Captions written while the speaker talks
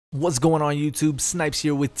What's going on YouTube? Snipes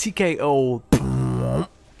here with TKO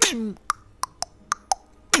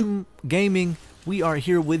Gaming. We are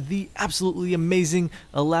here with the absolutely amazing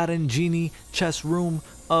Aladdin Genie chess room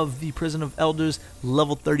of the Prison of Elders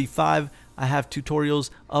level 35. I have tutorials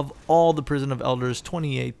of all the Prison of Elders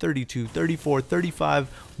 28, 32, 34,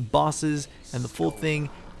 35 bosses and the full thing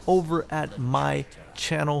over at my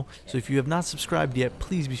channel. So if you have not subscribed yet,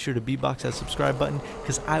 please be sure to beatbox that subscribe button,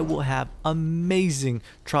 because I will have amazing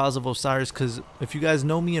Trials of Osiris. Because if you guys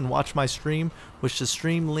know me and watch my stream, which the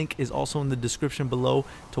stream link is also in the description below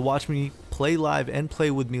to watch me play live and play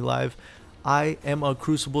with me live, I am a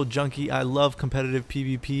Crucible junkie. I love competitive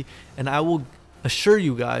PvP, and I will assure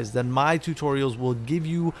you guys that my tutorials will give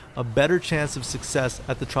you a better chance of success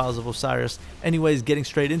at the Trials of Osiris. Anyways, getting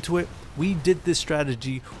straight into it, we did this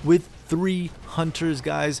strategy with 3 hunters,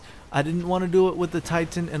 guys. I didn't want to do it with the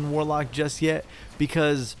Titan and Warlock just yet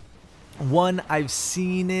because, one, I've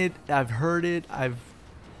seen it, I've heard it, I've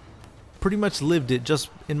pretty much lived it just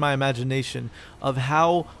in my imagination of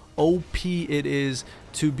how OP it is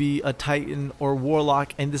to be a Titan or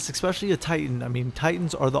Warlock, and this especially a Titan. I mean,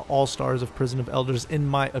 Titans are the all-stars of Prison of Elders in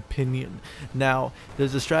my opinion. Now,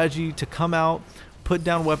 there's a strategy to come out, put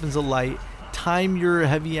down weapons of light, time your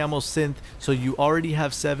heavy ammo synth so you already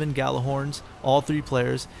have 7 Galahorns, all 3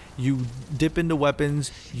 players. You dip into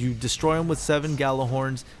weapons, you destroy them with 7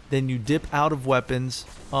 Galahorns, then you dip out of weapons,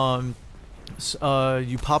 you pop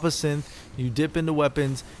a synth, you dip into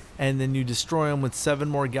weapons, and then you destroy them with 7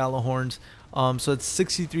 more Galahorns. So it's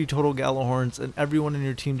 63 total Galahorns, and everyone in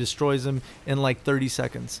your team destroys them in like 30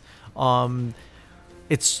 seconds.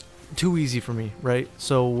 It's too easy for me, right?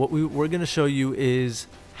 So what we're going to show you is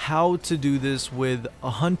how to do this with a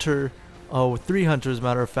hunter, 3 hunters,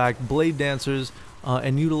 matter of fact, blade dancers,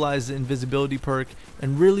 and utilize the invisibility perk,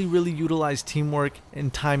 and really utilize teamwork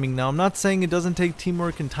and timing. Now, I'm not saying it doesn't take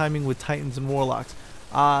teamwork and timing with Titans and Warlocks.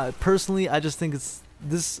 Personally, I just think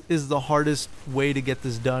this is the hardest way to get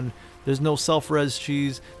this done. There's no self-res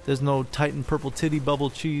cheese, there's no Titan purple titty bubble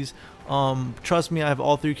cheese. Trust me, I have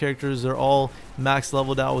all 3 characters. They're all max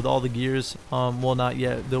leveled out with all the gears. Well, not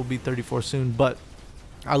yet, they'll be 34 soon, but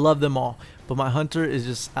I love them all. But my hunter is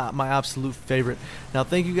just my absolute favorite. Now,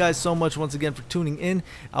 thank you guys so much once again for tuning in.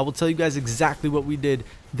 I will tell you guys exactly what we did.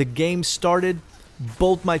 The game started,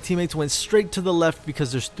 both my teammates went straight to the left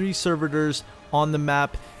because there's 3 servitors on the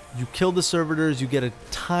map. You kill the servitors, you get a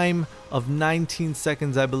time of 19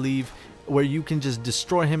 seconds, I believe, where you can just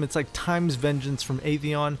destroy him. It's like Time's Vengeance from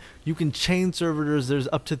Atheon. You can chain servitors. There's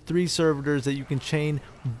up to 3 servitors that you can chain,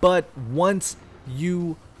 but once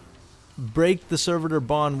you break the servitor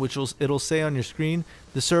bond, which it'll say on your screen,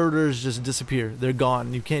 the servitors just disappear. They're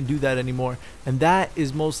gone. You can't do that anymore, and that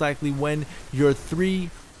is most likely when your 3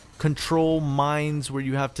 control mines, where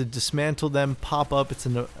you have to dismantle them, pop up. It's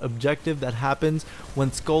an objective that happens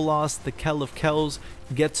when Skolos, the Kell of Kells,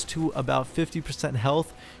 gets to about 50%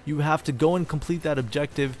 health. You have to go and complete that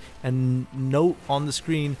objective and note on the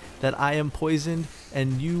screen that I am poisoned,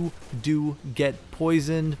 and you do get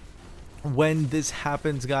poisoned. When this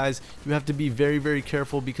happens, guys, you have to be very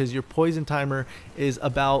careful because your poison timer is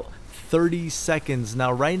about 30 seconds.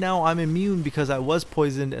 Now, right now I'm immune because I was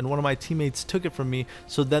poisoned and one of my teammates took it from me.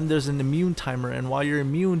 So then there's an immune timer, and while you're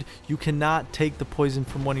immune, you cannot take the poison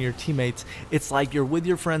from one of your teammates. It's like you're with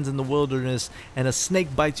your friends in the wilderness and a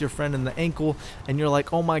snake bites your friend in the ankle, and you're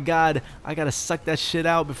like, oh my god, I gotta suck that shit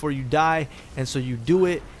out before you die. And so you do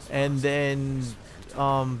it, and then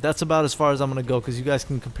that's about as far as I'm gonna go, because you guys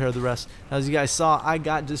can compare the rest. Now, as you guys saw, I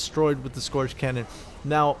got destroyed with the Scorch Cannon.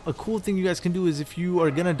 Now, a cool thing you guys can do is, if you are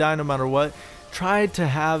gonna die no matter what, try to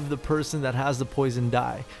have the person that has the poison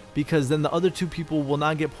die, because then the other 2 people will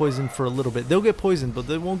not get poisoned for a little bit. They'll get poisoned, but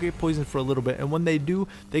they won't get poisoned for a little bit, and when they do,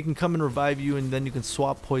 they can come and revive you, and then you can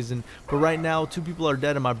swap poison. But right now, 2 people are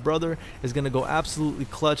dead, and my brother is gonna go absolutely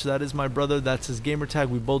clutch. That is my brother, that's his gamer tag.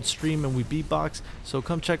 We both stream and we beatbox, so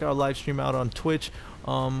come check our live stream out on Twitch,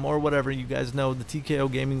 or whatever. You guys know the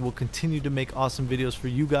TKO Gaming will continue to make awesome videos for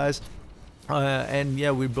you guys. And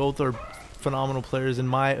yeah, we both are phenomenal players in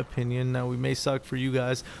my opinion. Now, we may suck for you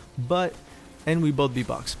guys, and we both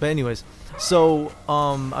beatbox. But anyways, so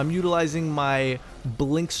I'm utilizing my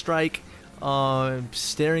Blink Strike,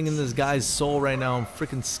 staring in this guy's soul right now. I'm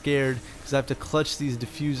freaking scared because I have to clutch these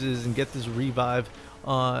diffuses and get this revive.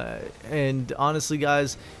 And honestly,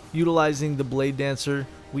 guys, utilizing the Blade Dancer,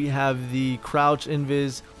 we have the crouch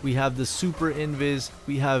invis, we have the super invis,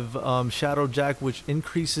 we have Shadow Jack, which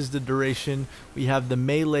increases the duration, we have the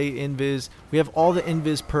melee invis, we have all the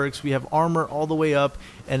invis perks, we have armor all the way up,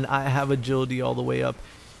 and I have agility all the way up.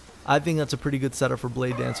 I think that's a pretty good setup for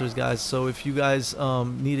Blade Dancers, guys. So if you guys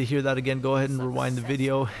need to hear that again, go ahead and rewind the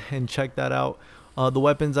video and check that out. The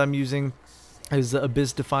weapons I'm using is the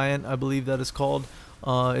Abyss Defiant, I believe that is called.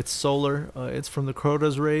 It's solar. It's from the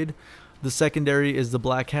Crota's raid. The secondary is the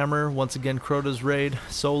Black Hammer, once again Crota's raid,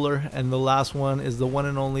 solar, and the last one is the one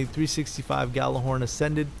and only 365 Galahorn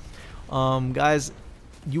Ascended. Guys,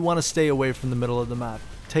 you want to stay away from the middle of the map.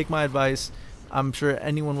 Take my advice. I'm sure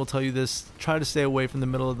anyone will tell you this. Try to stay away from the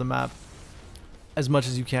middle of the map as much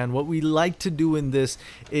as you can. What we like to do in this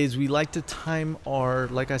is we like to time our,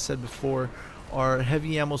 like I said before, our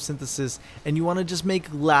heavy ammo synthesis, and you want to just make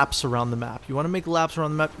laps around the map. You want to make laps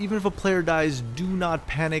around the map. Even if a player dies, do not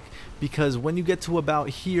panic, because when you get to about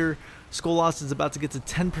here, Skolas is about to get to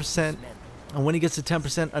 10%. And when he gets to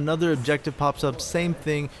 10%, another objective pops up. Same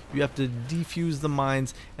thing. You have to defuse the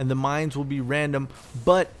mines, and the mines will be random.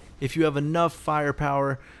 But if you have enough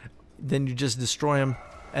firepower, then you just destroy them,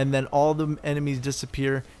 and then all the enemies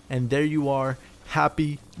disappear, and there you are,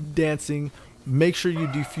 happy, dancing. Make sure you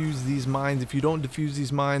defuse these mines. If you don't defuse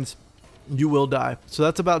these mines, you will die. So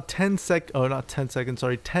that's about 10%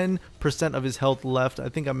 of his health left. I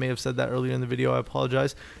think I may have said that earlier in the video. I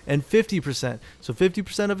apologize. And 50%. So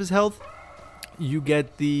 50% of his health, you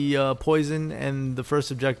get the poison and the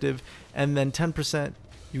first objective, and then 10%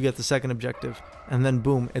 you get the second objective, and then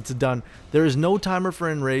boom, it's done. There is no timer for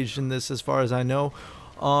enraged in this as far as I know.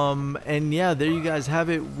 And yeah, there you guys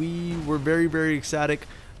have it. We were very, very ecstatic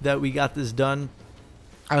that we got this done.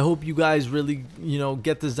 I hope you guys really,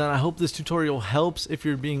 get this done. I hope this tutorial helps if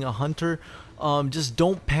you're being a hunter. Just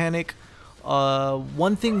don't panic.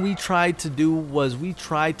 One thing we tried to do was we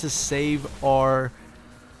tried to save a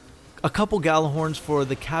couple Galahorns for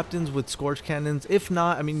the captains with Scorch Cannons. If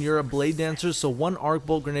not, I mean, you're a Blade Dancer, so one Arc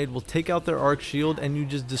Bolt Grenade will take out their Arc Shield, and you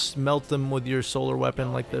just melt them with your solar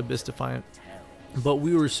weapon like the Abyss Defiant. But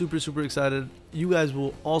we were super, super excited. You guys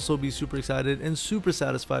will also be super excited and super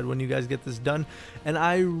satisfied when you guys get this done. And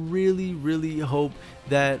I really, really hope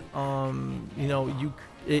that,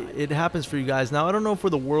 it happens for you guys. Now, I don't know if we're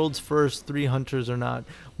the world's first 3 hunters or not,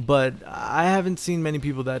 but I haven't seen many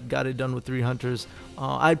people that got it done with 3 hunters.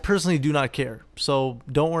 I personally do not care. So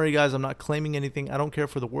don't worry, guys. I'm not claiming anything. I don't care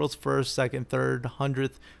for the world's first, second, third,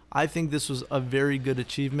 100th. I think this was a very good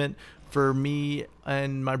achievement for me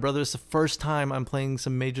and my brother. It's the first time I'm playing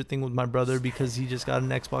some major thing with my brother because he just got an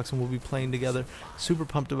Xbox and we'll be playing together. Super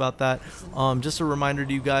pumped about that. Just a reminder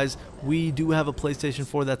to you guys, we do have a PlayStation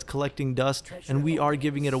 4 that's collecting dust, and we are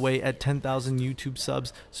giving it away at 10,000 YouTube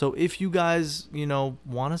subs. So if you guys,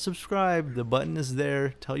 want to subscribe, the button is there.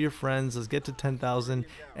 Tell your friends. Let's get to 10,000,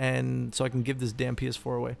 and so I can give this damn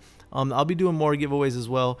PS4 away. I'll be doing more giveaways as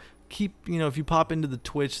well. If you pop into the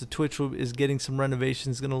Twitch is getting some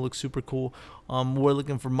renovations. It's gonna look super cool. We're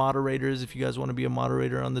looking for moderators. If you guys want to be a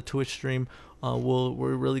moderator on the Twitch stream,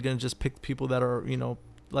 we're really gonna just pick people that are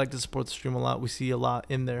like to support the stream a lot. We see a lot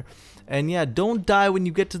in there. And yeah, don't die when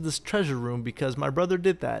you get to this treasure room, because my brother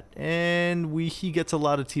did that, and he gets a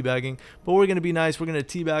lot of teabagging. But we're gonna be nice. We're gonna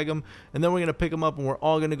teabag him, and then we're gonna pick him up, and we're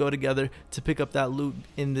all gonna go together to pick up that loot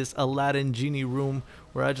in this Aladdin Genie room,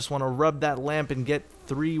 where I just want to rub that lamp and get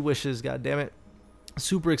 3 wishes. God damn it.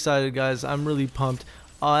 Super excited, guys. I'm really pumped.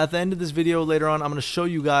 At the end of this video later on, I'm going to show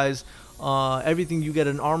you guys everything. You get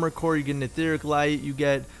an armor core, you get an etheric light, you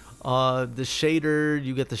get the shader,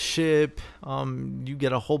 you get the ship, you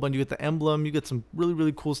get a whole bunch, you get the emblem, you get some really,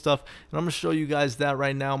 really cool stuff, and I'm gonna show you guys that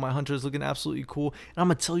right now. My hunter is looking absolutely cool, and I'm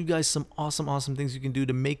gonna tell you guys some awesome things you can do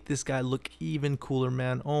to make this guy look even cooler,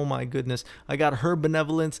 man. Oh my goodness. I got her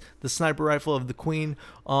Benevolence, the sniper rifle of the queen.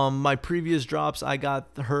 My previous drops, I got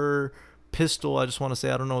her pistol. I just want to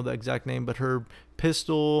say, I don't know the exact name, but her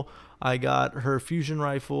pistol. I got her fusion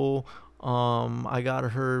rifle. I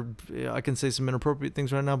got her, I can say some inappropriate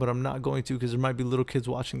things right now, but I'm not going to, because there might be little kids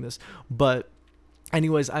watching this. But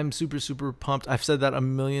anyways, I'm super pumped. I've said that a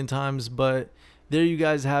million times, but there you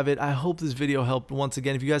guys have it. I hope this video helped. Once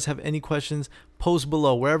again, if you guys have any questions, post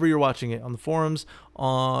below, wherever you're watching it, on the forums,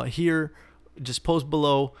 here, just post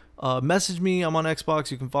below. Message me. I'm on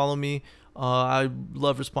Xbox. You can follow me. I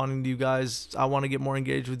love responding to you guys. I want to get more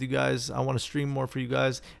engaged with you guys. I want to stream more for you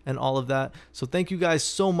guys and all of that. So thank you guys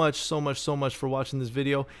so much for watching this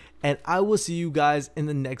video, and I will see you guys in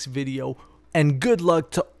the next video. And good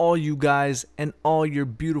luck to all you guys and all your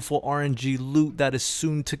beautiful RNG loot that is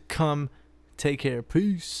soon to come. Take care.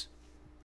 Peace.